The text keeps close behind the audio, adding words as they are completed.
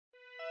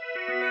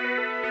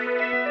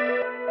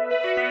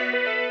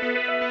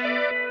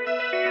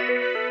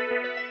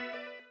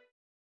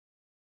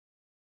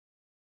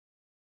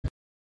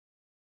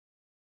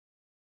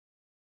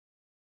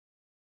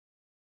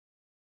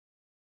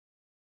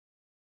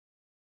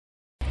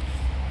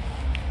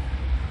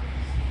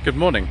Good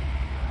morning.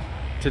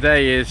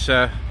 Today is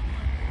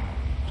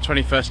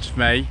 21st of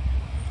May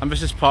and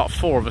this is part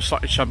 4 of a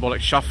Slightly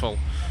Shambolic Shuffle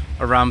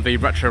around the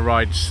Retro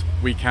Rides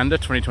Weekender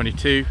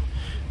 2022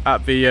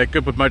 at the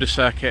Goodwood Motor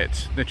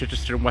Circuit near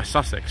Chichester in West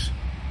Sussex.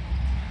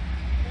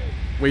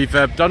 We've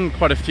done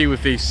quite a few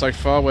of these so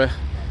far. We're,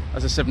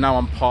 as I said, now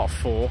on part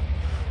 4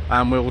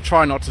 and we'll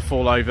try not to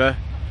fall over,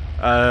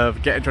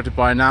 get interrupted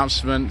by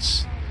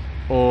announcements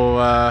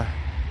or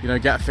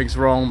get things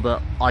wrong,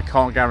 but I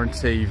can't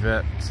guarantee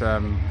that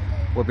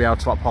we'll be able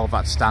to uphold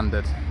that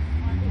standard.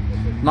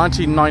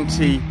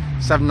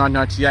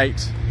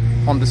 1997-1998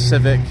 Honda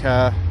Civic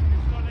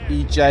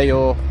EJ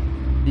or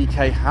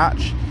EK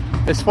hatch.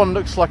 This one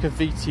looks like a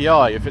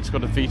VTI if it's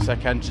got a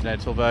VTEC engine in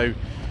it, although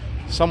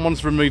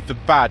someone's removed the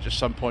badge at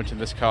some point in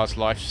this car's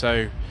life,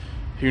 so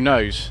who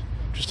knows.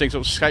 Interesting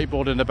sort of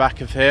skateboard in the back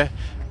of here.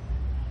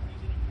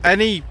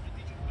 Any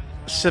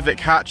Civic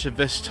hatch of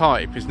this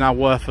type is now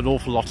worth an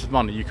awful lot of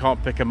money. You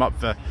can't pick them up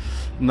for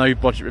no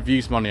budget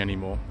reviews money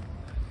anymore.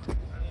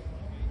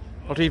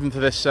 Not even for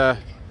this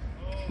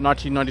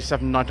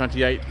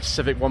 1997-1998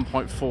 Civic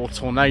 1.4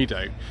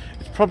 Tornado.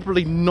 It's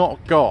probably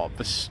not got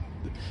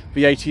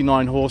the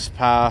 89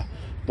 horsepower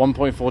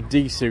 1.4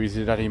 D series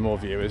in any more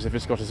viewers if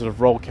it's got a sort of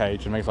roll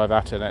cage and things like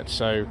that in it.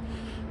 So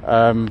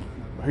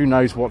who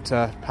knows what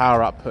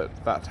power output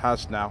that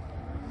has now.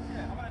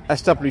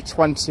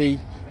 SW20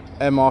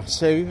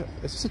 MR2.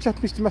 Is this a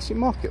Japanese domestic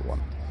market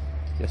one?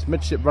 Yes,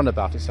 midship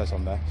runabout it says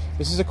on there.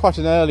 This is quite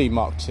an early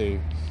Mark II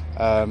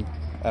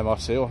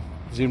MR2, or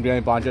presumably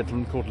owned by a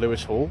gentleman called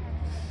Lewis Hall.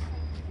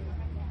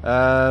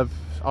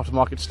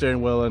 Aftermarket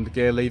steering wheel and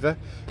gear lever,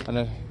 and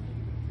a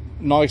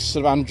nice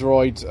sort of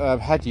Android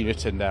head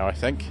unit in there, I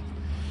think.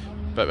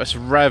 But that's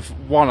Rev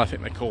 1, I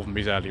think they call them,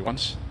 these early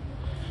ones.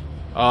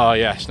 Ah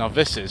yes, now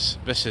this is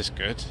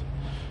good.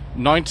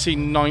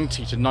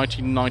 1990 to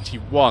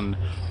 1991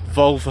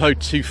 Volvo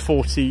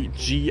 240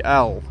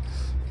 GL.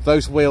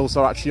 Those wheels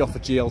are actually off a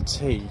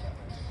GLT.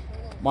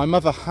 My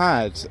mother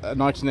had a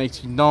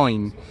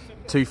 1989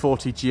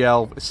 240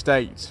 GL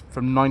estate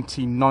from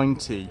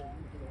 1990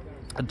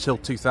 until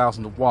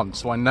 2001,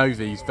 so I know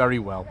these very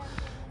well.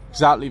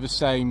 Exactly the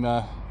same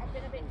in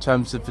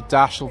terms of the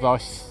dash, although I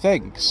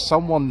think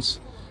someone's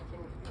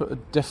put a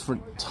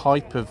different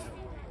type of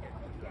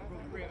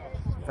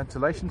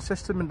ventilation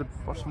system in the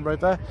bottom row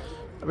there.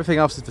 Everything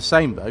else is the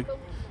same though.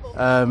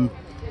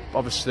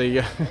 Obviously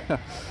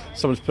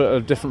someone's put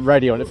a different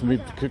radio on it from the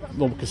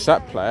normal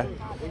cassette player,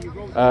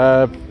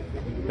 but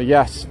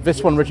yes,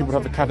 this one originally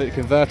would have a catalytic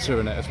converter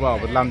in it as well,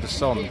 with Lambda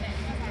Son.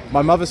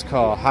 My mother's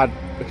car had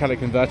a catalytic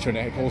converter in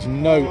it. It caused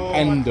no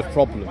end of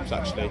problems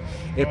actually.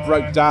 It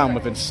broke down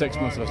within 6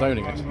 months of us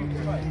owning it.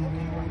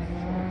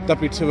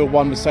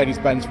 W201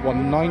 Mercedes-Benz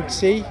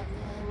 190.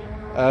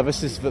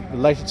 This is the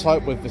later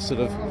type with this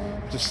sort of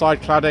just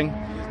side cladding.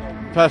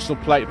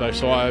 Personal plate though,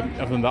 so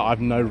other than that I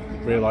have no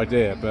real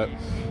idea, but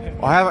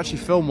I have actually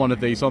filmed one of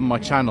these on my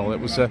channel.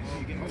 It was the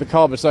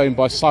car that's owned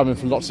by Simon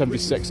from Lot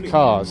 76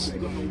 Cars.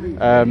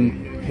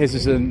 His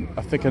is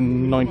I think a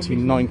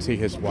 1990,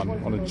 his one,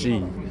 on a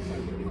G.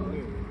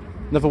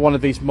 Another one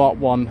of these Mark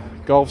 1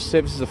 Golf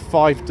Civics. This is a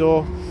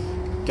 5-door.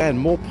 Again,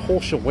 more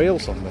Porsche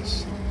wheels on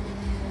this.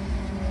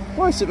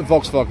 Why is it that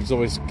Volkswagens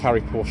always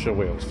carry Porsche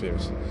wheels,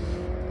 viewers?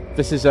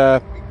 This is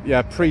a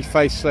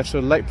pre-facelift,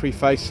 or late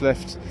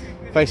pre-facelift.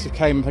 Facelift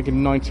came, I think,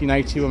 in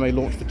 1980 when they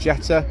launched the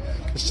Jetta.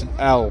 It's an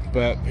L,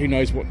 but who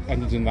knows what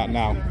ended in that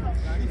now.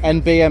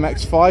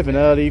 NBMX5, an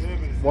early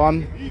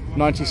one,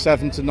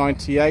 97 to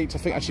 98. I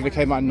think actually they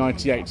came out in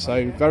 98,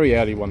 so very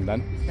early one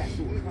then.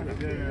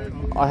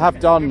 I have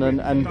done an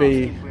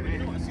NB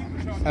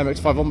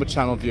MX5 on the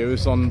channel,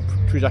 viewers, on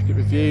pre-jacket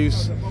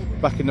reviews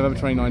back in November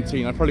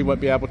 2019. I probably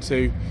won't be able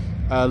to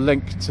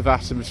link to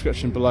that in the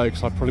description below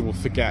because I probably will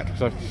forget,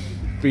 because I've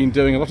been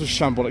doing a lot of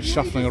shambolic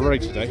shuffling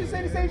already today.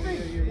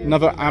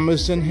 Another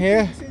Amazon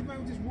here.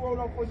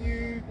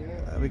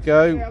 There we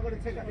go.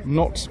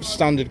 Not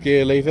standard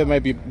gear lever,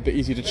 maybe a bit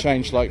easy to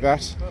change like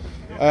that.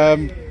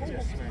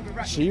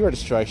 G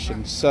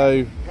registration.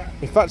 So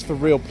if that's the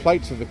real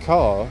plate of the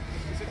car,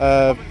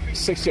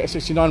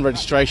 68-69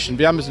 registration.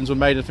 The Amazons were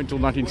made, I think, until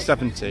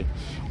 1970.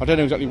 I don't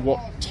know exactly what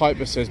type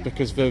this is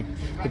because the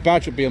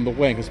badge would be on the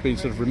wing has been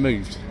sort of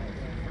removed.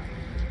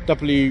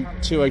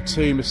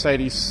 W202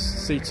 Mercedes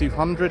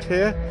C200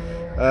 here,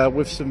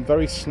 with some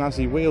very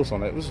snazzy wheels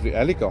on it. It was the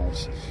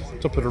Elegance,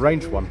 top of the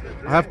range one.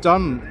 I have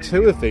done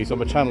 2 of these on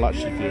the channel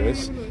actually,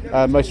 viewers.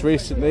 Most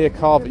recently a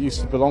car that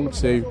used to belong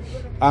to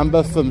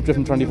Amber from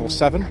Driven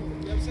 24/7,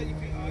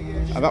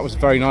 and that was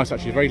very nice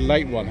actually, a very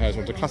late one here as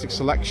well, the Classic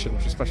Selection,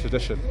 which is a special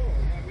edition.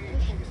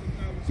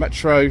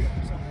 Metro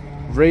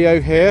Rio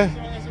here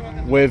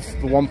with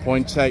the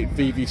 1.8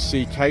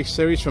 VVC K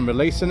series from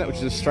release in it, which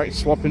is a straight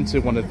swap into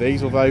one of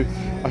these, although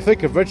I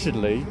think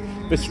originally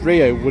this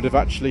Rio would have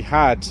actually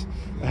had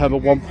a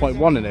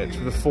 1.1 in it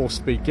with a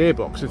 4-speed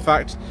gearbox. In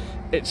fact,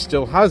 it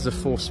still has a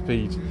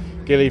 4-speed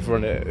gear lever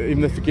in it,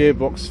 even if the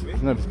gearbox, I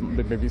don't know,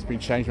 maybe it's been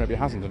changed, maybe it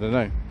hasn't, I don't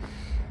know.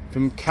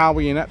 From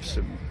Cowie and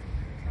Epsom.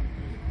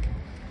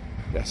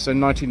 Yes, so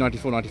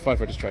 1994-95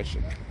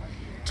 registration.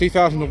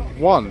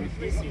 2001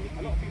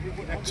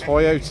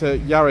 Toyota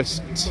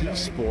Yaris T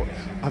Sport.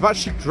 I've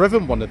actually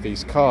driven one of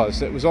these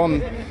cars. It was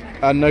on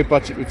No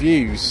Budget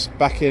Reviews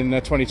back in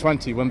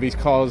 2020 when these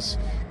cars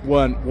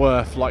weren't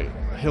worth like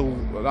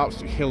an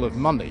absolute hill of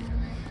money.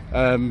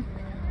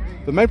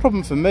 The main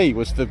problem for me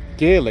was the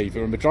gear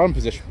lever and the driving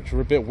position, which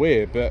were a bit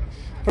weird, but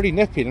pretty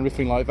nippy and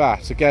everything like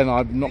that. Again,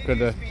 I'm not going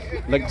to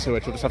link to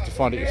it, you'll just have to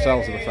find it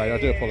yourselves, I'm afraid. I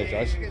do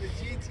apologise.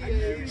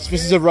 So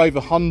this is a Rover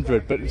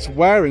 100, but it's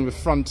wearing the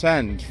front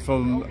end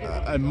from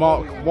a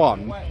Mark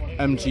 1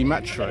 MG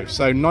Metro.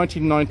 So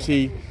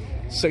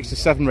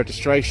 1996-7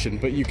 registration,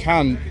 but you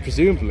can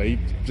presumably,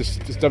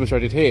 just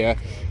demonstrated here,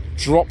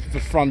 drop the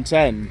front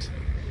end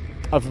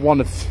of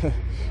one of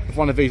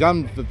these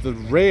and the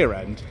rear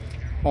end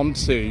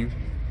onto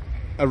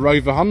a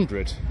Rover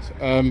 100,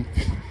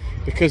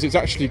 because it's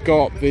actually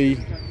got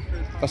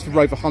that's the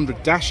Rover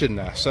 100 dash in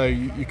there, so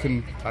you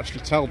can actually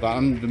tell that,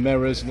 and the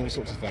mirrors and all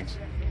sorts of things.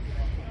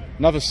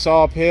 Another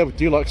Saab here. We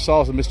do like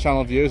Saabs on this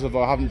channel, viewers,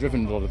 although I haven't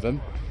driven a lot of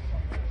them.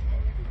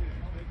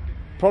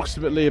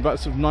 Approximately about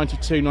sort of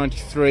 92,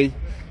 93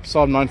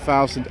 Saab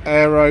 9000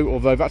 Aero,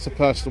 although that's a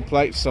personal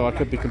plate, so I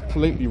could be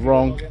completely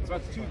wrong.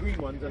 That's 2 green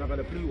ones, and I've got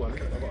a blue one.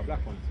 I've got a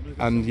black one.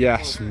 And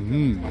yes,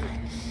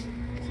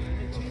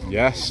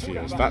 yes,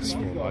 viewers, that's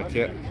more like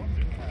it.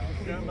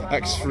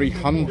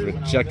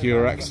 X300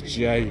 Jaguar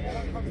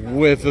XJS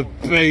with a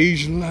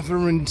beige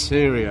leather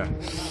interior.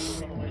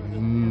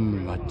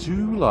 I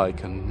do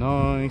like a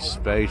nice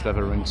beige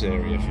leather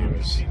interior,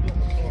 viewers.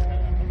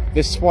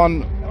 This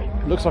one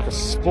looks like a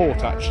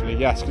Sport, actually.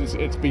 Yes, because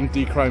it's been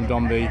dechromed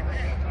on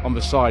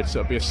the side, so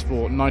it'll be a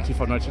Sport.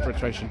 95-96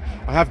 registration.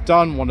 I have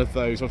done one of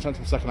those on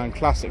sensible second-hand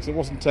classics. It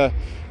wasn't a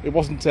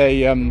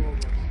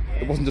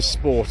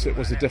Sport. It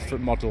was a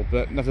different model,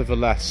 but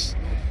nevertheless,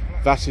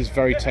 that is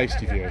very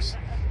tasty, viewers.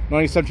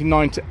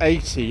 1979-80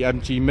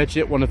 MG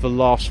Midget, one of the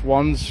last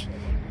ones.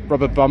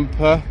 Rubber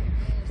bumper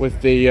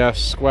with the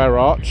square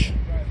arch.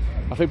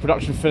 I think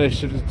production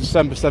finished in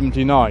December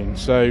 79,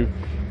 so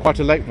quite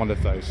a late one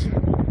of those.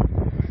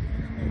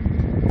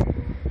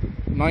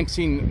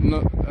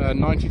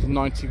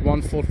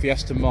 1990-91 Ford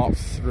Fiesta Mark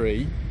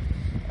III.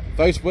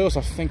 Those wheels,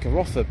 I think, are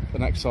off an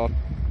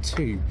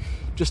XR2.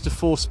 Just a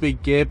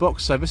 4-speed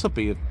gearbox, so this will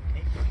be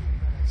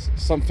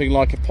something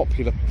like a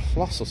Popular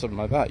Plus or something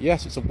like that.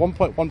 Yes, it's a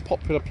 1.1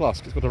 Popular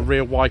Plus. It's got a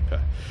rear wiper.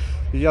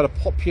 If you had a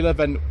Popular,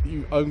 then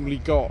you only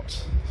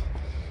got,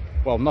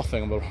 well,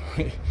 nothing on the right.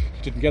 You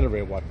didn't get a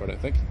rear wiper, I don't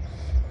think.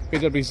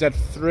 BMW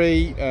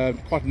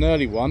Z3, quite an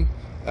early one,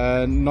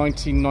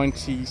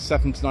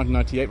 1997 to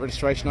 1998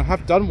 registration. I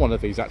have done one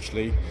of these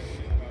actually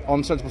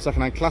on Sensible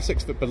Secondhand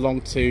Classics that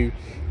belonged to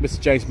Mr.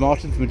 James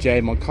Martin from the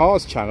JM on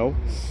Cars channel.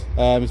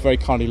 He's very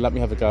kindly let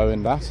me have a go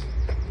in that.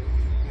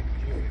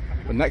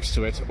 But next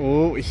to it,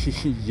 oh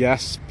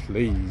yes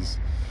please,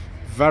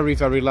 very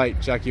late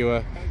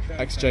Jaguar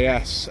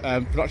XJS.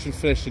 Production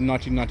finished in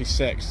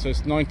 1996, so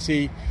it's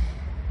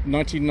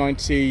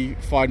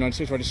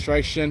 1995-96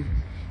 registration,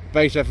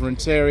 beige leather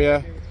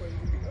interior,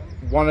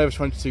 1 over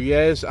 22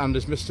 years, and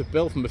as Mr.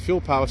 Bill from the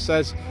Fuel Power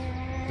says,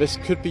 this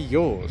could be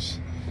yours.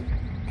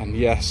 And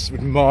yes,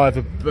 admire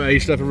the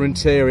beige leather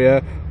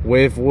interior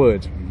with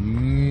wood.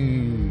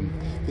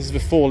 This is the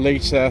 4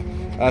 litre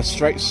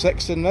straight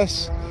 6 in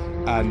this,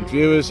 and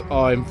viewers,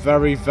 I'm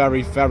very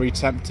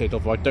tempted,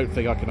 although I don't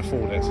think I can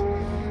afford it.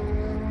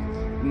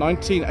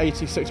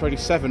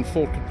 1986-87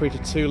 Ford Caprita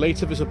 2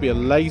 litre. This will be a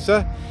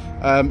laser,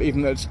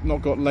 even though it's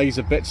not got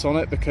laser bits on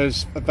it,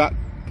 because at that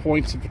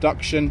point in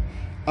production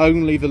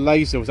only the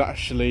laser was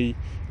actually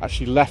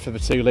left for the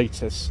 2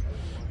 litres.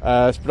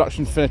 Its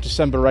production finished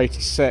December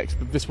 86,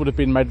 but this would have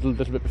been made a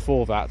little bit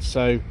before that,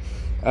 so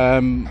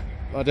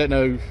I don't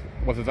know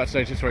whether that's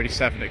 86 or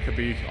 87. It could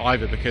be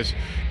either, because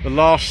the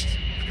last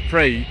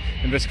Capri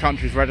in this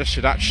country is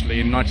registered actually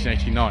in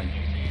 1989.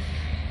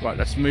 Right,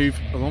 let's move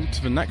along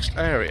to the next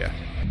area.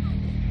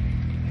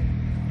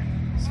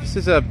 So this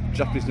is a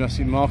Japanese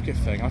nursery market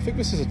thing. I think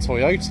this is a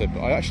Toyota,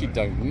 but I actually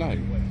don't know.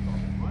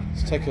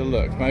 Let's take a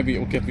look. Maybe it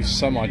will give me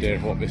some idea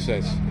of what this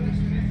is.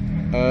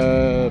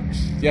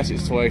 Yes,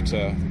 it's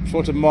Toyota.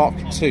 Toyota Mark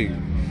II.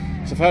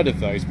 So I've heard of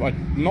those, but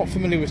I'm not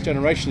familiar with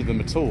generation of them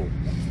at all.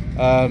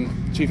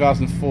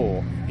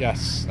 2004.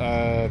 Yes.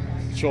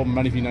 I'm sure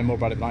many of you know more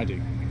about it than I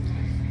do.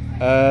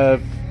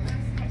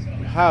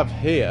 We have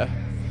here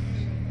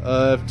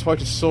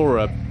Toyota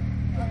Sora.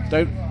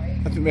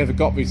 I think we ever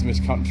got these in this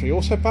country.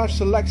 Also badged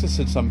to Lexus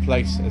in some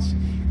places.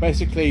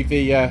 Basically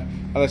the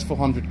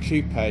LS400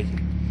 Coupe.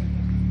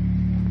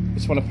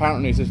 This one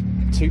apparently is a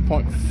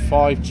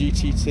 2.5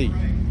 GTT.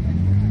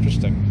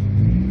 Interesting.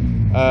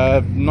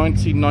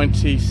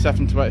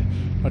 1997 to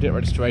 98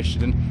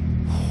 registration, and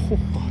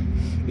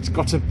it's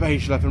got a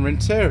beige leather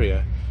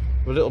interior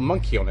with a little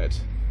monkey on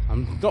it.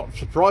 I'm not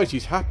surprised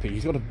he's happy.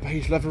 He's got a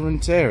beige leather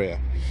interior.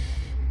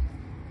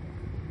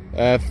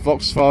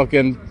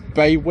 Volkswagen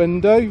bay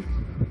window.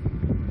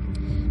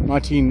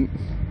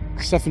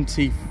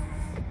 1970.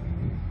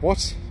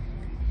 What?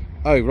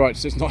 Oh right,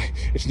 so it's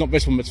not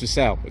this one that's for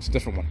sale, it's a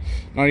different one.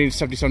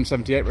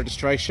 1977-78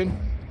 registration.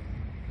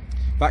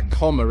 That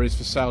comma is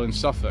for sale in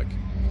Suffolk.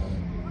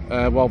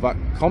 Well, that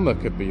comma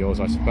could be yours,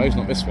 I suppose,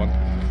 not this one.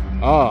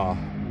 Ah,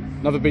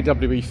 another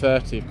BMW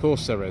E30, of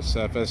course there is.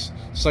 There's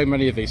so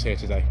many of these here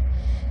today.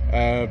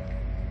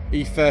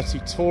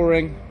 E30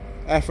 Touring,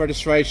 F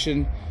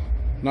registration,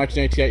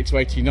 1988 to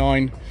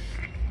 89.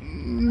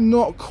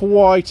 Not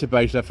quite a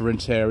beige leather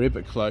interior,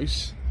 but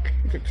close.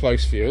 Look at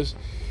close viewers.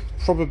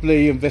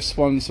 Probably in this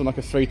one's on like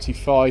a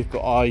 325,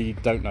 but I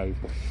don't know.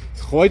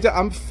 Freude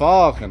am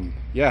Fahren.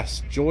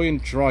 Yes, joy in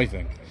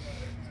driving.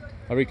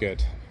 Very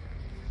good.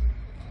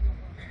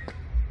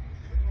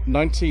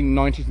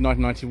 1990 to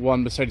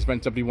 1991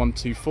 Mercedes-Benz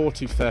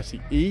W124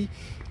 230E.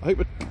 I think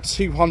the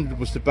 200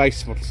 was the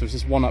base model, so this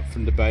is one up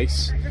from the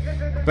base.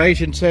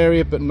 Beige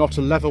interior, but not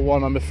a leather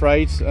one, I'm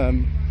afraid.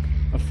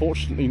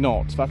 Unfortunately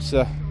not. That's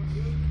a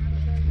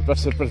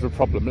bit of a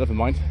problem, never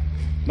mind.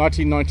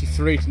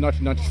 1993 to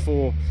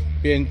 1994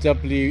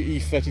 BMW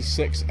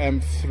E36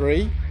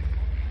 M3.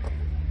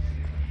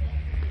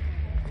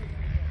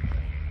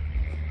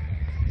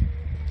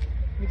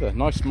 Look at a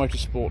nice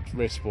motorsport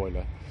rear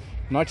spoiler.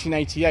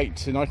 1988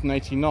 to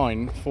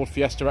 1989 Ford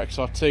Fiesta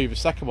XR2, the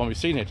second one we've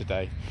seen here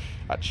today,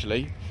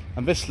 actually.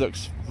 And this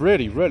looks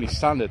really, really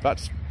standard.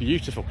 That's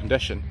beautiful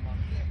condition.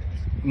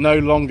 No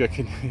longer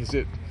is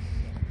it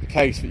the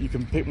case that you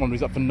can pick one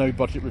who's up for no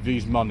budget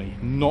reviews money.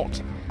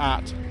 Not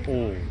at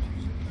all.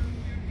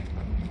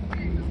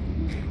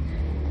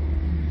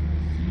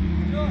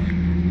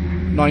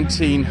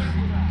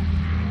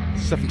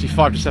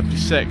 1975 to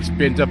 76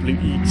 BMW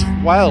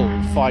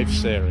E12 5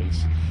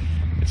 Series.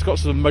 It's got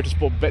some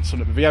motorsport bits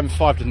on it, but the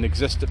M5 didn't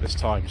exist at this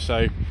time,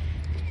 so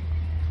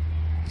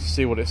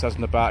see what it says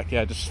in the back.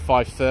 Yeah, just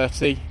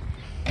 530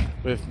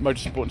 with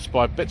motorsport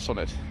inspired bits on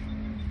it.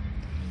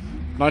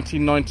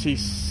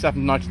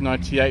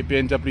 1997-1998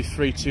 BMW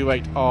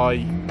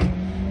 328i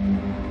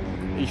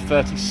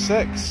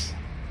E36.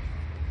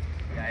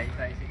 Yeah,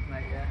 E36,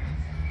 mate, yeah.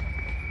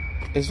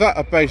 Is that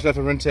a beige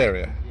leather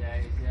interior? Yeah,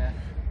 it is, yeah.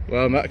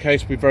 Well, in that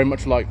case, we very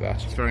much like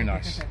that. It's very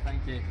nice.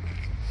 Thank you.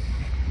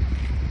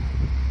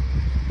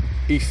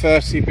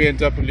 E30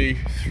 BMW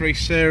 3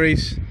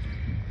 Series.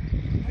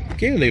 The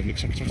gear lever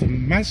looks like it's a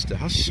Mazda.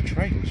 How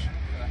strange.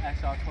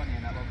 SR20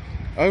 in that one.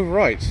 Oh,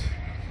 right.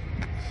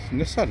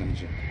 Nissan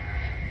engine.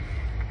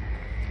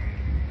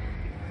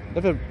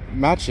 Never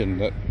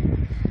imagined that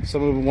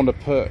someone would want to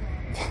put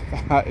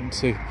that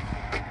into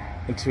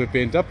a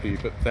BMW,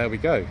 but there we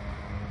go.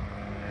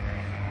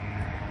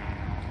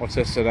 What's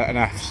this? An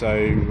F,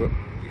 so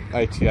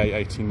 88,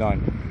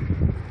 89.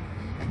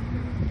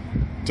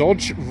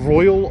 Dodge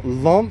Royal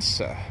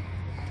Lancer.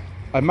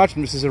 I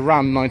imagine this is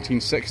around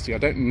 1960. I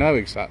don't know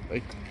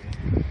exactly.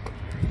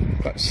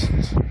 That's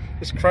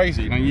it's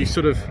crazy. You know, you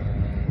sort of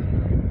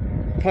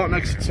park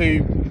next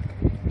to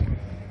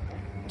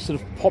sort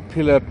of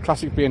popular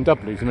classic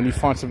BMWs, and then you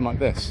find something like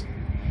this.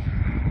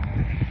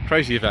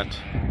 Crazy event.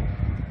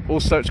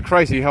 Also, it's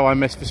crazy how I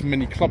missed this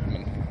Mini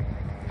Clubman.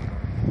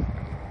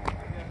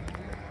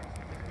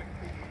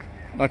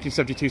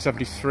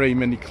 1972-73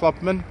 Mini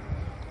Clubman.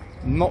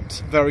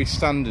 Not very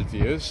standard,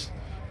 viewers,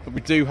 but we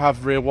do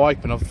have rear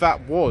wiper. Now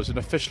that was an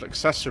official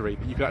accessory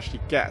that you could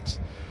actually get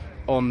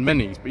on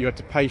Minis, but you had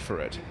to pay for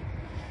it.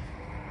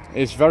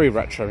 It's very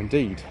retro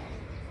indeed.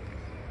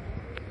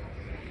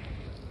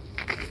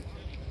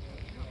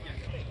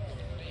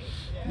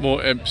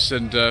 More imps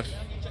and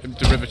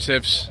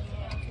derivatives.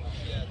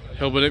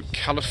 Hillman Imp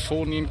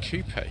Californian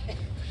Coupe.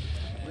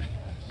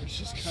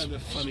 Which is kind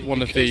of funny.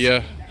 One of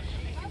the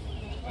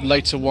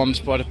later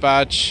ones by the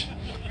badge.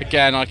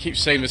 Again, I keep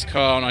seeing this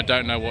car and I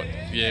don't know what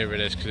year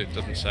it is because it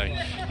doesn't say.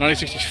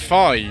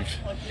 1965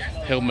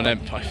 Hillman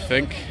Imp, I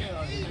think.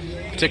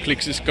 Particularly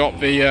because it's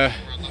got the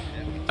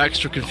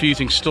extra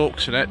confusing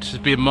stalks in it.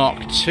 It'd be a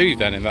Mark II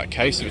then in that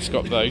case if it's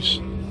got those.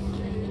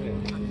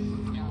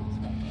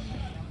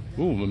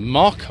 Ooh,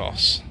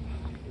 Marcos.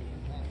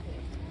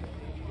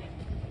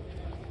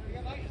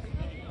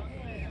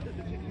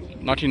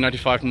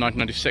 (1995 to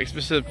 1996).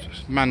 This is a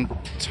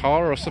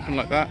Mantara or something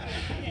like that.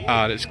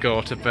 And it's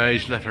got a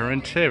beige leather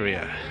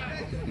interior.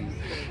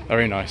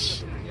 Very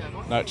nice.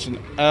 Now it's an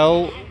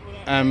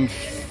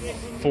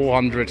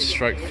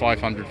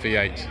LM400/500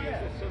 V8.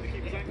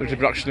 There's a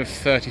production of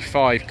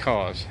 35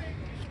 cars.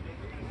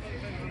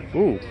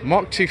 Ooh,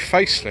 Mark II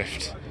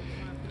facelift.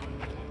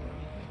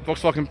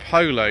 Volkswagen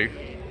Polo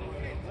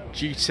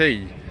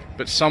GT,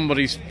 but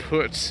somebody's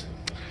put,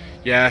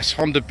 yes,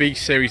 Honda B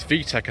Series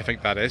VTEC, I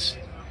think that is.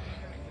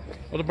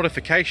 What a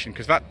modification,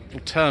 because that will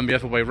turn the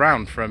other way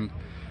round from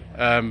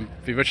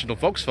the original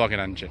Volkswagen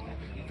engine.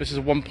 This is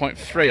a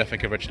 1.3, I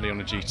think, originally on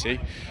the GT.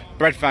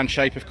 Bread van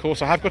shape, of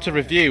course. I have got a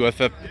review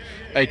of a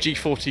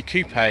G40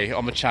 Coupe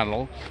on the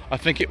channel. I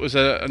think it was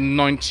a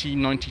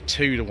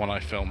 1992, the one I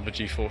filmed, the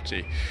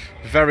G40.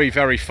 Very,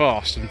 very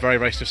fast and very,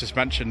 very stiff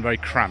suspension, very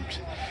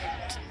cramped.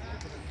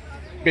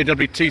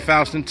 BMW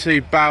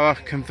 2002 Bauer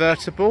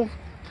convertible.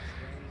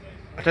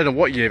 I don't know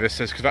what year this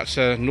is because that's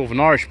a Northern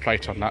Irish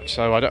plate on that,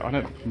 so I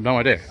don't no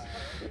idea.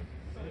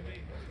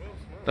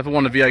 Another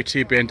one of the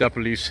O2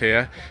 BMWs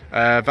here.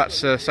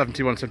 That's a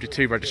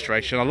 71-72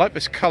 registration. I like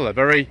this colour,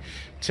 very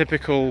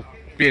typical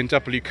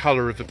BMW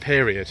colour of the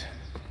period.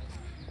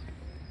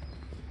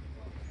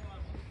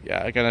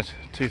 Yeah, again a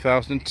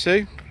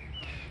 2002.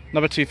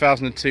 Another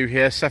 2002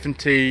 here,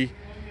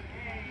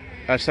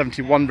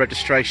 71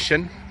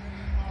 registration.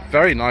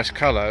 Very nice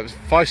colour. It's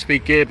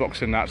 5-speed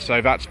gearbox in that,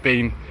 so that's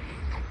been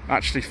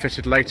actually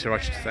fitted later, I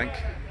should think.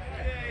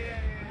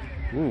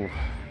 Ooh.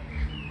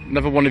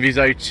 Another one of these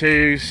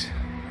O2s.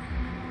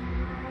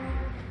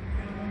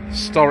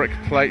 Historic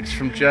plates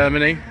from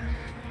Germany.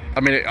 I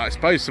mean, I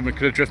suppose someone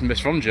could have driven this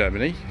from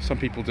Germany. Some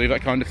people do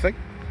that kind of thing.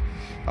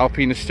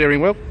 Alpina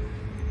steering wheel.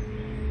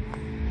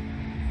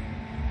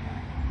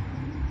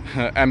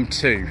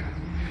 M2.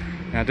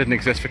 Now, it didn't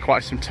exist for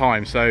quite some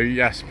time, so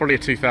yes, probably a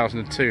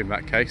 2002 in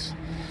that case.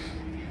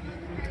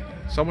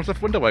 Someone's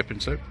left the window open,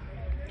 so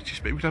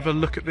just we could have a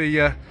look at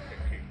the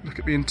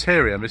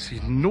interior. This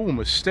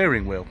enormous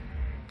steering wheel.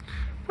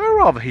 Where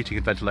are the heating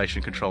and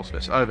ventilation controls for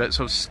this? Oh, they're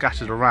sort of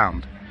scattered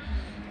around.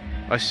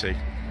 I see.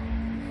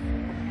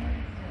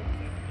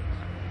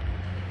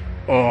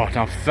 Oh,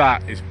 now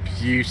that is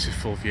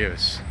beautiful,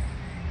 viewers.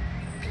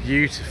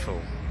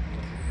 Beautiful.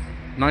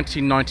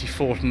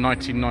 1994 to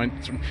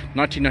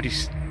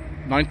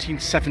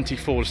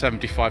 1974 to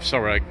 75.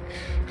 Sorry, I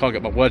can't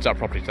get my words out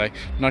properly today.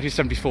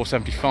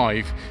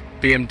 1974-75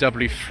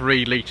 BMW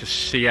 3-litre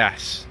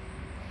CS.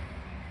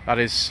 That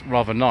is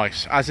rather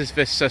nice. As is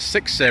this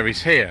 6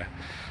 Series here.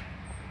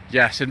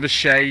 Yes, in the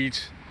shade.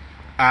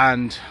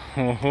 And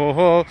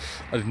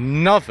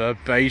another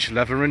beige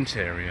leather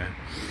interior.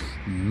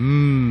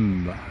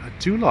 I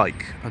do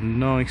like a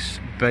nice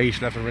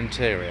beige leather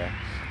interior,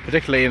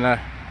 particularly in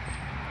a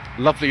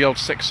lovely old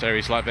 6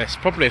 Series like this.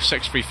 Probably a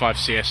 635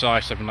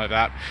 CSI, something like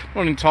that.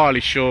 Not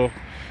entirely sure.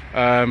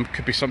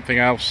 Could be something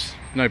else.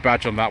 No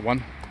badge on that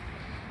one.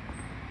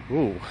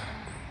 Ooh.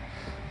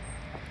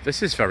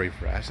 This is very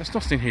rare. That's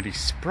not really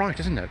Sprite,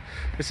 isn't it?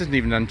 This isn't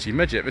even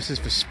anti-midget. This is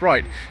the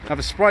Sprite. Now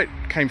the Sprite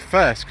came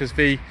first because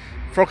the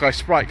Frog Eye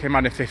Sprite came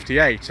out in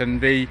 '58,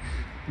 and the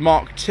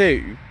Mark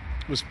II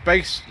was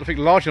based, I think,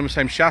 largely on the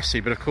same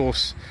chassis, but of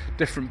course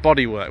different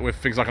bodywork with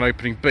things like an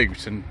opening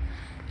boot and,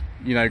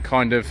 you know,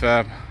 kind of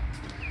sort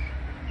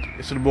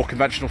of more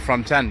conventional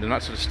front end and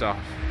that sort of stuff.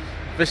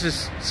 This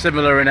is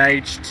similar in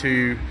age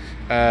to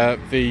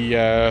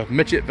the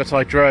midget that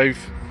I drove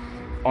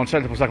on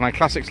Central Secondhand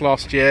Classics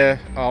last year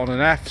on an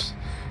F's.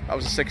 That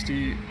was a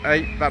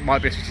 68. That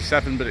might be a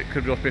 67, but it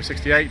could also be a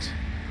 68.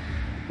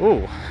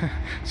 Oh,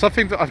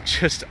 something that I've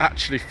just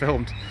actually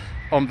filmed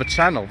on the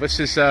channel. This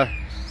is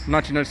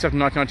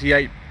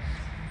 1997-1998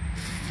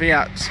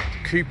 Fiat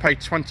Coupe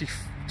 20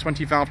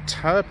 valve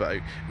turbo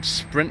in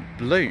Sprint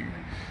blue.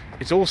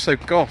 It's also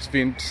got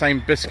the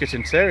same biscuit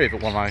interior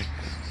that one I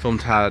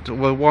filmed had.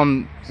 Well,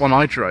 one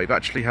I drove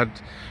actually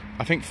had,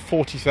 I think,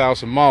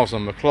 40,000 miles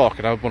on the clock,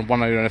 and I had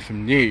one owner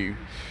from new.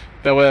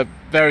 There were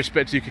various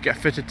bits you could get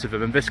fitted to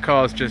them, and this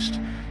car's just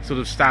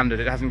sort of standard.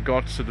 It hasn't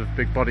got sort of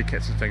big body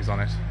kits and things on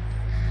it.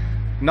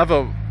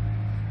 Another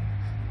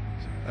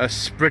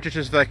Spridget,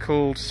 as they're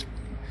called,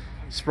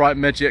 Sprite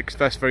midget, because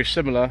that's very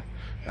similar.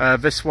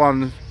 This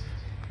one,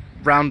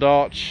 round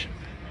arch,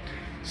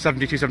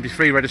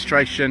 72-73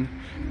 registration.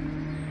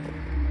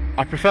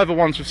 I prefer the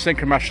ones with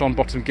synchromesh on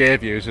bottom gear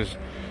views, as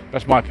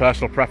that's my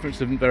personal preference,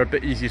 and they're a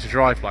bit easier to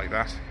drive like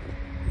that.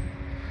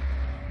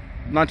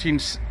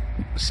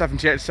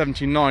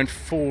 1978-79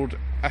 Ford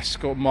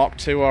Escort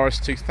Mark II RS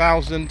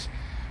 2000,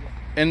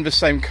 in the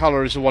same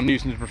colour as the one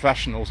used in the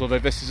professionals, although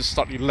this is a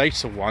slightly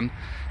later one,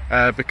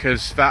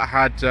 because that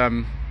had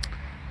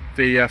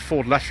the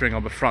Ford lettering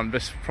on the front.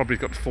 This probably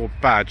got the Ford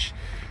badge.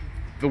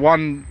 The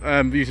one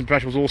used in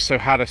professionals also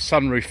had a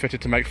sunroof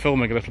fitted to make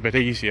filming a little bit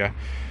easier.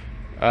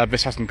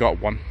 This hasn't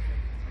got one.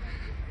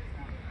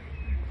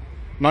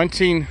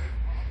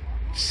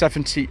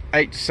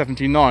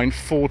 1978-79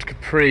 Ford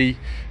Capri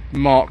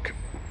Mark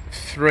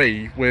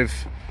III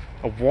with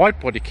a wide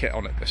body kit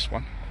on it, this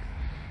one.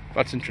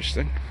 That's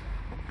interesting.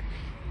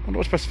 I wonder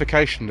what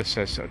specification this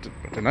says. I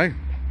don't know.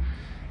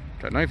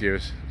 Don't know,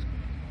 viewers.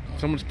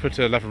 Someone's put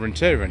a leather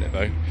interior in it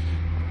though.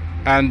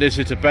 And is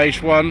it a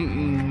beige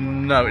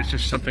one? No, it's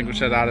just something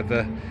which is out of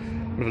the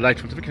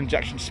later one. It's a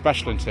injection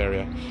special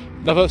interior.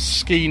 Another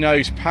ski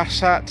nose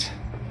Passat.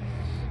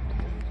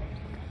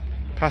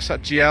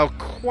 Passat GL,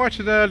 quite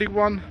an early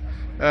one.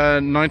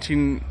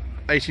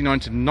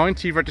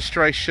 1989-90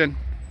 registration.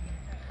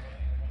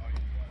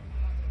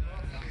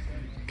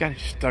 Again, you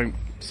just don't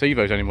see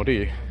those anymore, do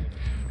you?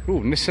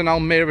 Ooh, Nissan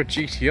Almera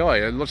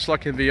GTI. It looks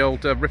like in the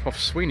old rip-off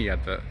Sweeney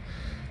advert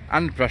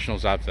and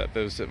Professionals advert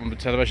that was on the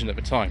television at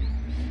the time.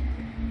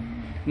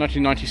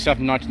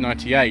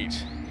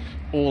 1997-1998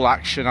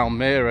 all-action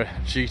Almera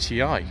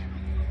GTI.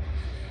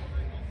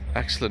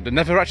 Excellent. I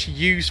never actually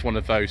used one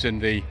of those in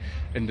the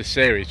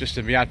series, just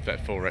in the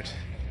advert for it.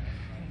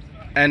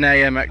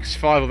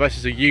 NAMX5, well, this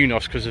is a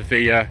Unos because of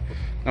the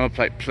number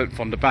plate plinth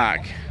on the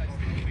back.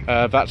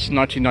 That's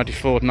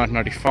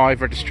 1994-1995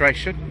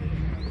 registration.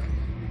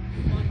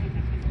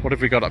 What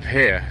have we got up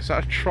here? Is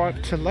that a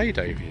Triumph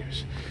Toledo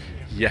views?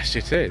 Yes,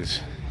 it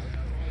is.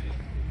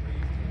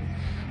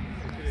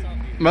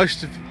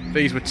 Most of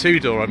these were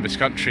two-door in this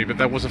country, but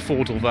there was a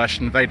four-door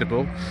version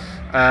available.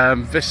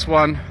 This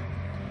one,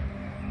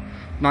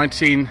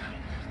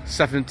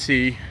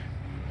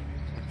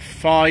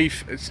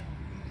 1975. It's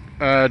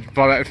by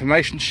that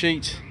information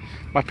sheet.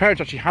 My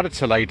parents actually had a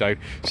Toledo,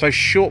 so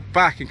short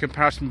back in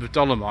comparison with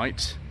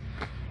Dolomite,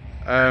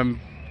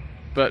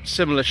 but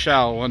similar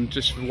shell and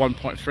just the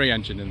 1.3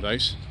 engine in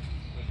those.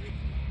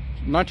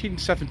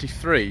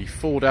 1973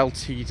 Ford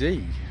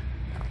LTD.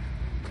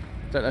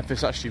 Don't know if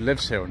this actually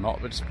lives here or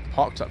not, but it's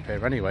parked up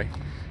here anyway.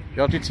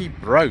 The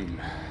LTD Brome.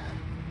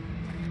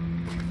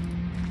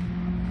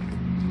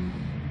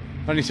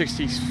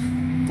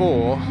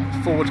 1964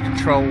 forward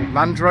control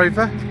Land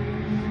Rover.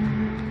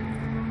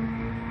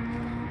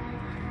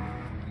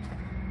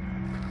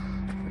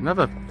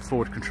 Another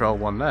forward control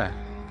one there.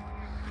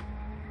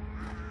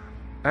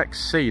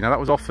 XC. Now that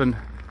was often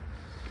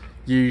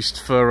used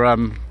for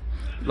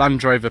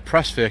Land Rover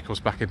press vehicles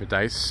back in the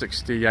days.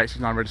 60,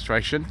 89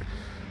 registration.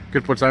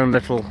 Goodwood's own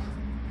little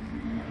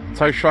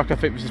tow truck. I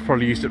think this is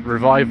probably used at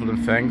Revival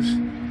and things.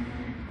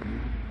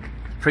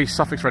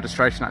 Pre-Suffolk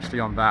registration actually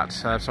on that,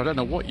 so I don't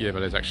know what year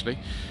that is actually.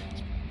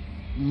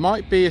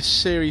 Might be a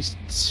Series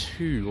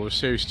 2 or a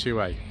Series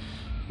 2A,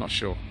 not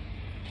sure.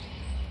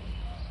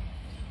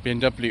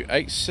 BMW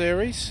 8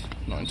 Series,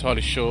 not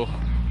entirely sure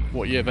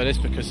what year that is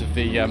because of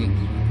the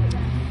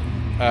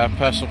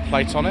personal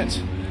plate on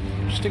it.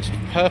 Just sort of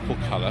purple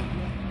colour.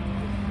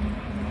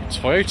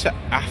 Toyota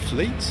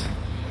Athlete,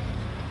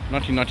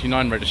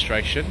 1999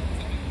 registration.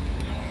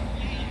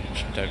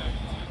 Which I don't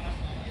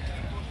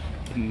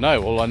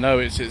know. All I know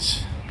is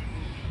it's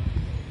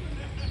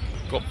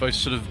got those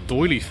sort of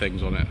doily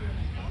things on it.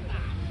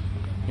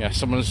 Yeah,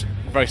 someone's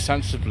very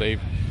sensibly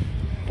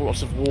brought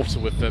lots of water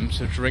with them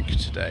to drink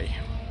today.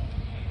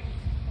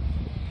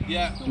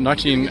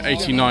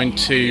 1989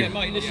 to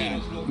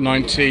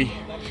 90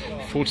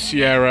 Ford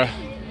Sierra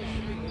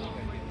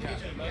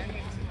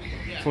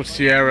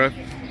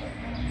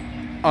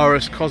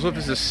RS Cosworth.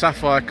 This is a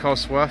Sapphire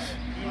Cosworth.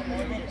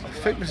 I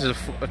think this is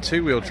a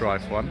two-wheel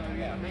drive one.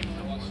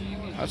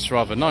 That's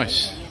rather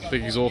nice.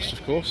 Big exhaust,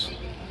 of course.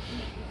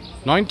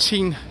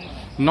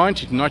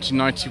 1990 to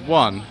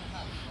 1991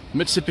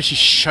 Mitsubishi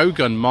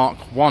Shogun Mark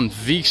 1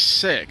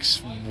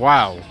 V6.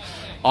 Wow.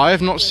 I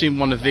have not seen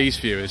one of these,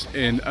 viewers,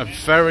 in a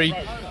very,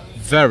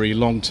 very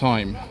long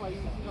time.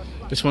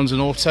 This one's an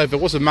auto. There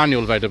was a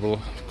manual available,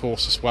 of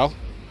course, as well.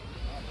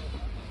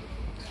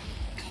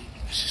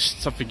 It's just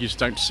something you just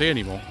don't see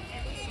anymore.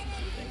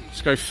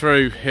 Let's go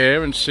through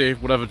here and see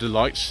whatever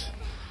delights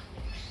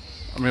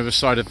on the other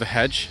side of the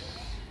hedge.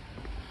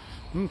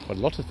 Quite a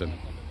lot of them.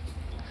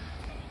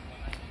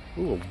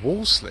 Ooh, a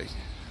Wolseley.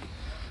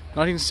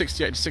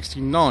 1968 to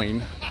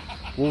 69,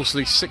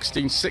 Wolseley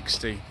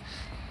 1660.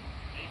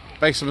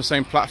 Based on the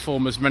same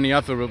platform as many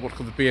other what are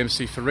called the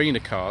BMC Farina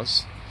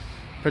cars.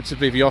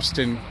 Principally the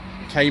Austin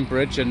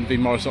Cambridge and the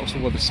Morris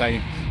Oxford were the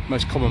same,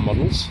 most common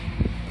models.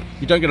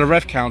 You don't get a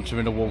rev counter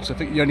in a Wolseley. I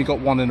think you only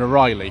got one in a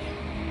Riley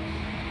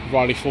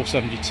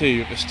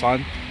 472 at this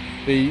time.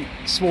 The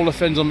smaller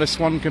fins on this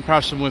one in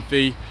comparison with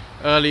the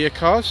earlier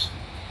cars.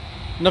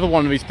 Another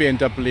one of these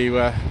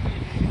BMW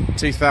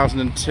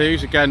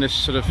 2002s, again this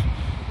sort of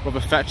rather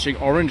fetching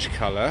orange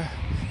colour,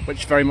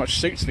 which very much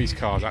suits these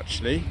cars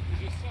actually.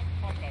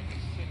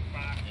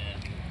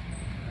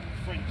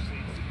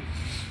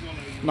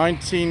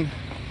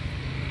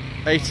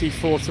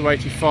 1984 to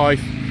 85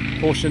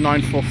 Porsche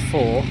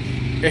 944.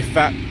 If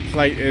that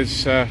plate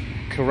is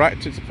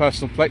correct, it's a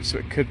personal plate, so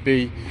it could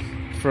be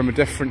from a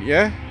different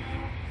year.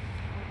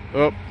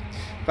 Oh,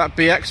 that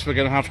BX we're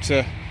going to have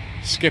to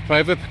skip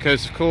over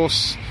because, of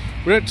course,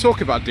 we don't talk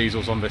about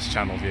diesels on this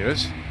channel,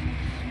 viewers.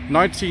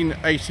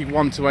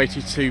 1981 to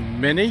 82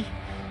 Mini,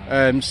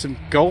 some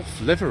Golf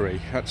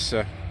livery. That's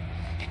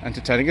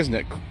entertaining, isn't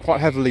it?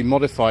 Quite heavily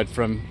modified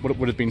from what it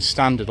would have been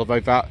standard, although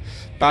that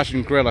badge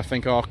and grille I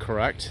think are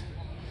correct.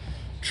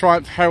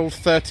 Triumph Herald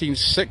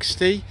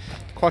 1360,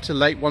 quite a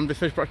late one,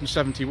 finished production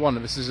 71,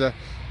 and this is a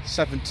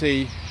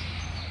 70 to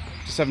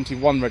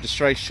 71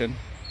 registration.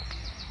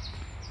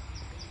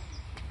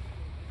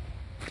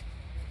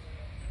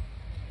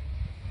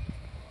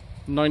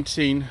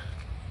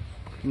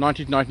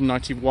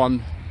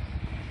 1991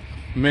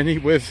 Mini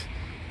with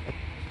a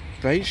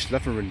beige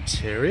leather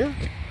interior.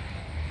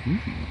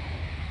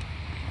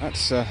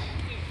 That's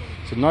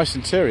it's a nice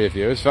interior,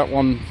 viewers. That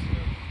one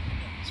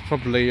is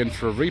probably in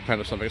for a repaint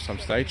or something at some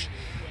stage.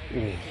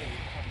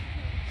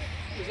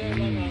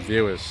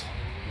 Viewers,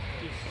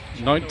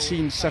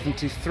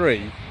 1973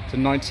 to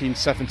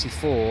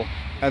 1974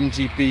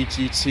 MGB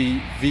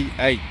GT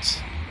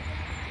V8.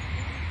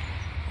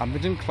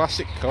 Amidon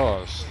classic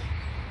cars,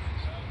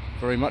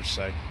 very much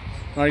so.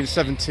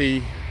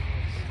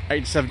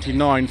 1978 to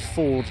 79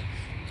 Ford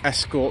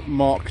Escort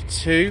Mark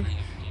II.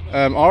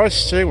 RS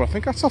steering wheel, I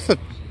think that's off a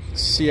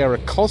Sierra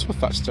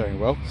Cosworth, that steering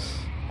wheel,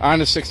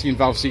 and a 16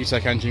 valve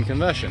C-Tech engine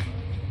conversion.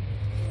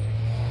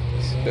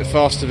 It's a bit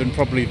faster than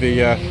probably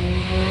the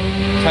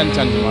Kent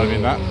engine might have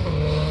been that.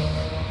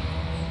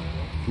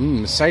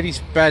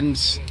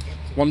 Mercedes-Benz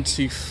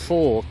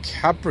 124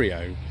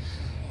 Cabrio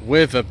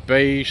with a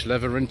beige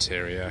leather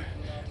interior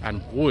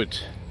and wood.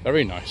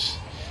 Very nice.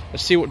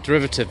 Let's see what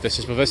derivative this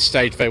is. By this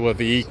stage they were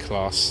the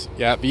E-Class.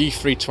 Yeah, the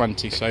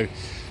E320, so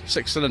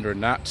 6-cylinder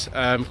in that.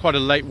 Quite a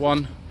late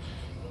one,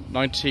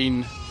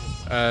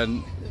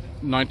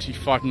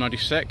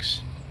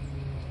 1995-96.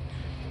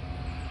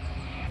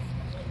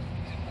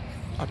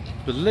 I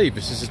believe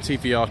this is a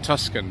TVR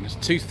Tuscan. There's a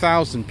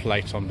 2000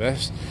 plate on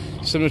this,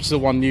 similar to the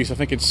one used I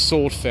think in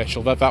Swordfish,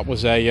 although that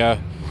was a an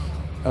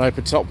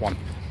open top one.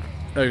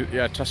 Oh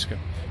yeah, Tuscan.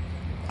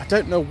 I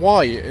don't know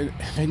why,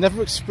 they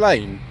never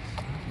explain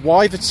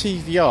why the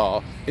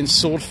TVR in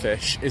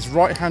Swordfish is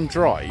right-hand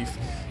drive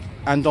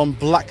and on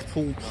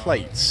Blackpool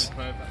plates.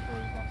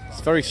 It's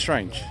very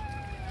strange.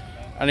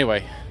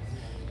 Anyway,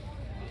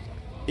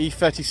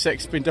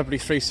 E36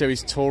 BMW 3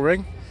 Series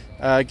Touring.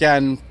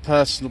 Again,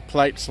 personal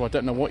plate, so I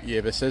don't know what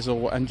year this is or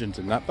what engine's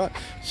in that, but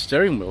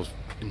steering wheel's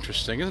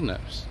interesting, isn't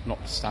it? It's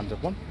not the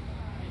standard one.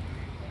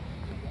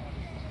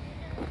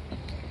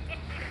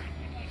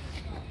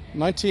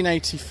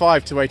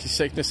 1985 to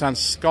 86 Nissan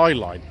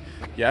Skyline.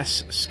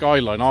 Yes,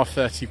 Skyline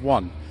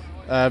R31.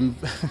 The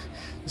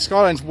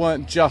Skylines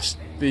weren't just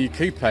the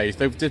coupes,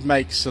 they did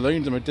make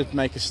saloons and they did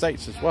make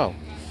estates as well.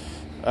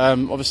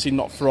 Obviously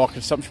not for our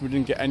consumption, we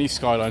didn't get any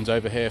Skylines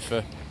over here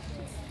for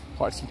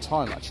quite some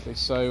time actually,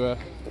 so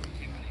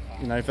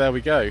you know, there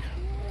we go.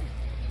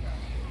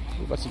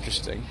 Well, that's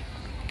interesting.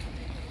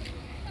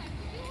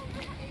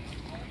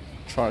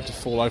 Try not to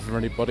fall over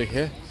anybody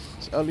here.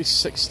 It's early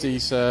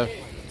 60s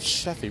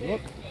Chevy.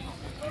 What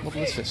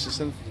model is this? It's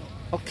an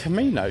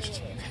Camino, just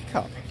a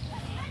pickup.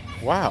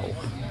 Wow,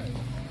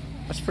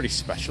 that's pretty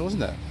special,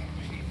 isn't it?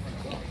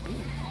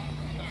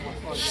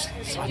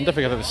 I don't think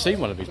I've ever seen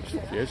one of these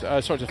before. Sorry,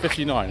 it's a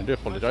 59, I do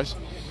apologise.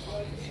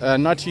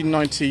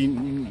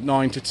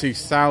 1999 to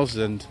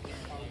 2000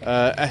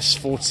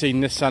 S14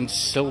 Nissan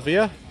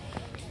Silvia. I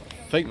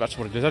think that's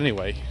what it is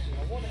anyway.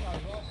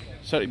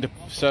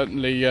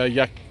 Certainly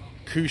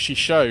Yakushi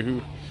Show,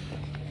 who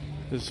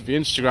is the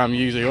Instagram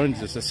user who owns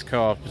this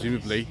car,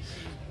 presumably,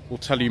 will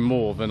tell you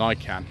more than I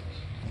can.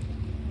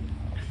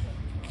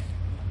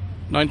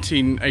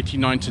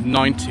 1989 to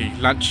 90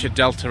 Lancia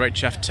Delta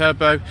HF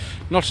Turbo,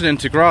 not an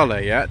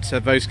Integrale yet,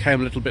 those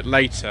came a little bit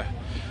later.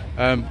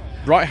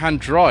 Right-hand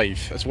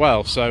drive as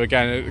well, so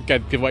again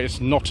give away it's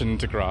not an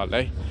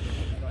Integrale,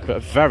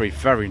 but very,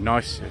 very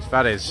nice.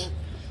 That is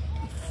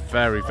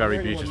very, very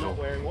beautiful.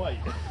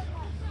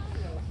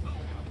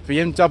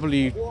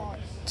 BMW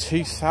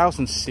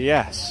 2000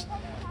 CS.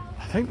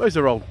 I think those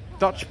are old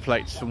Dutch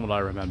plates from what I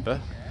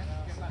remember.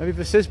 Maybe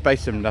this is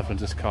based in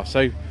Netherlands, this car.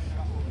 So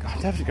I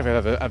don't think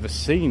I've ever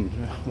seen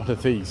one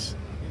of these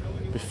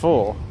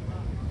before.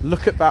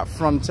 Look at that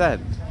front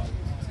end.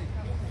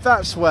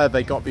 That's where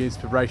they got the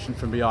inspiration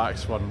from the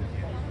RX1,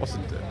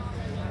 wasn't it?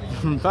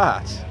 From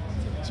that.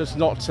 So it's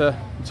not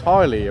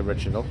entirely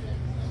original.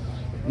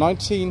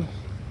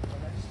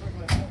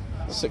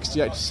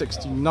 1968 to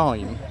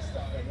 69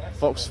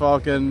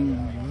 Volkswagen,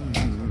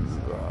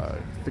 I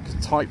think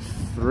it's Type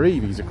 3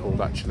 these are called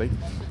actually.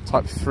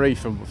 Type 3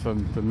 from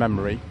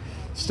memory.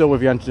 Still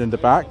with the engine in the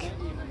back.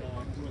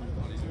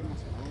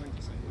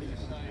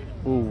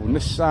 Ooh,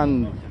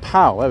 Nissan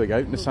PAL, there we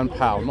go, Nissan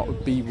PAL, not a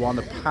B1,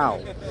 a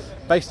PAL.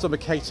 Based on the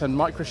K10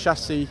 micro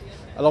chassis,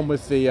 along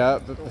with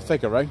the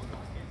Figaro.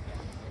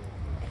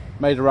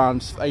 Made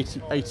around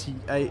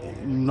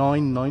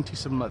 89, 90,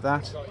 something like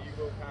that.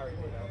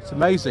 It's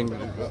amazing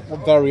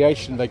what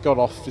variation they got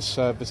off this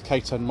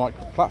K10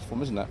 micro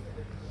platform, isn't it?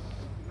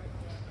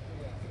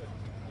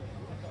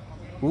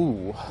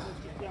 Ooh.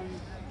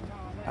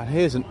 And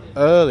here's an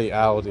early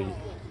Audi.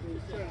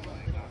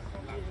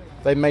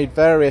 They made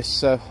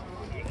various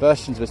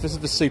versions of this. This is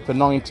the Super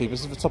 90.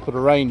 This is the top of the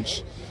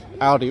range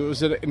Audi. It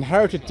was an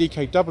inherited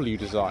DKW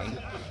design,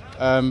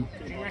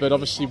 but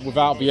obviously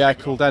without the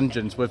air-cooled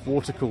engines, with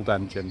water-cooled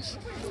engines.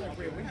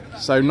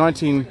 So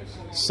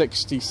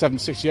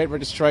 1967-68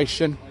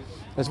 registration.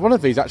 There's one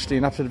of these actually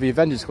in after the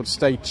Avengers called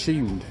Stay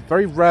Tuned.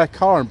 Very rare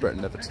car in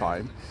Britain at the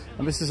time,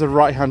 and this is a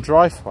right-hand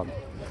drive one.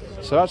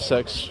 So that's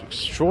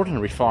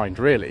extraordinarily refined,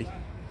 really.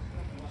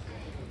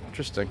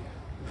 Interesting.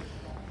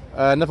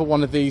 Another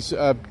one of these,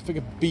 I think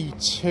a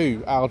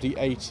B2 Audi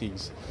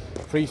 80s,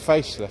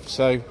 pre-facelift.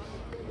 So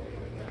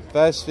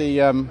there's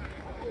the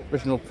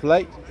original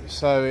plate.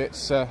 So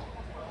it's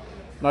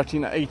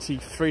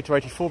 1983 to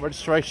 84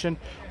 registration.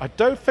 I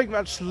don't think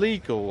that's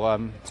legal,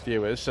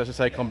 viewers, to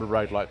take on the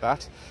road like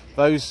that.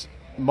 Those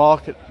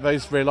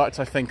rear lights,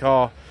 I think,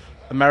 are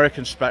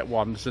American spec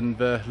ones, and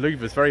the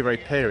louver's very, very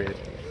period.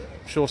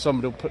 I'm sure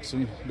somebody will put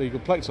some legal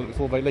plates on it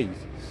before they leave.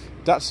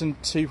 Datsun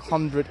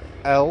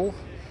 200L.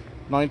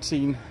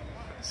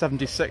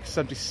 1976,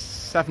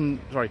 77,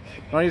 sorry,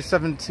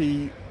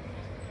 1976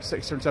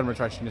 77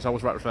 registration. Yes, I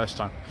was right the first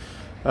time.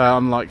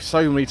 Like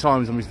so many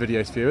times on these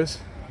videos, viewers.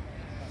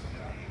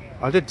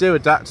 I did do a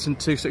Datsun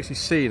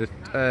 260C,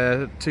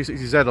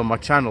 260Z on my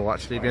channel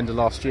actually at the end of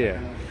last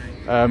year,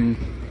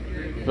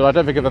 but I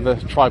don't think I've ever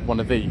tried one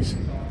of these.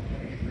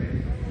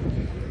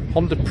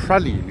 Honda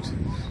Prelude,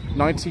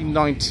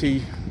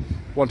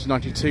 1991 to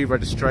 92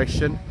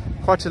 registration.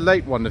 Quite a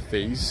late one of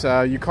these.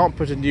 You can't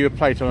put a newer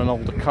plate on an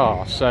older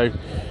car, so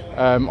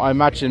I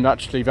imagine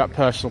actually that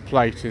personal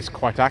plate is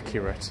quite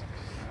accurate.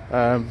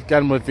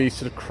 Again, with these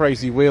sort of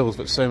crazy wheels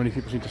that so many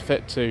people seem to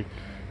fit to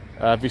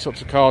these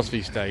sorts of cars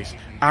these days.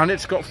 And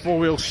it's got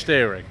four-wheel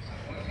steering.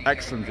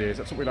 Excellent views,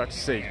 that's what we like to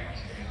see.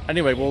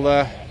 Anyway,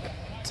 we'll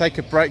take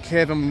a break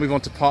here, then we'll move on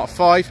to part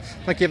 5.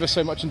 Thank you ever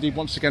so much indeed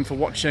once again for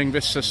watching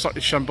this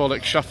Slightly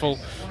Shambolic Shuffle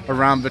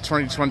around the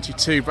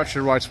 2022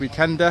 Retro Rides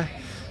Weekender.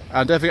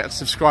 And don't forget to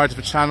subscribe to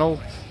the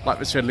channel, like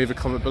this video, leave a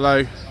comment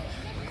below,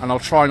 and I'll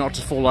try not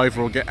to fall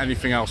over or get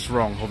anything else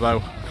wrong, although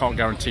I can't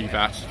guarantee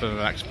that for the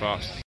next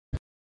part.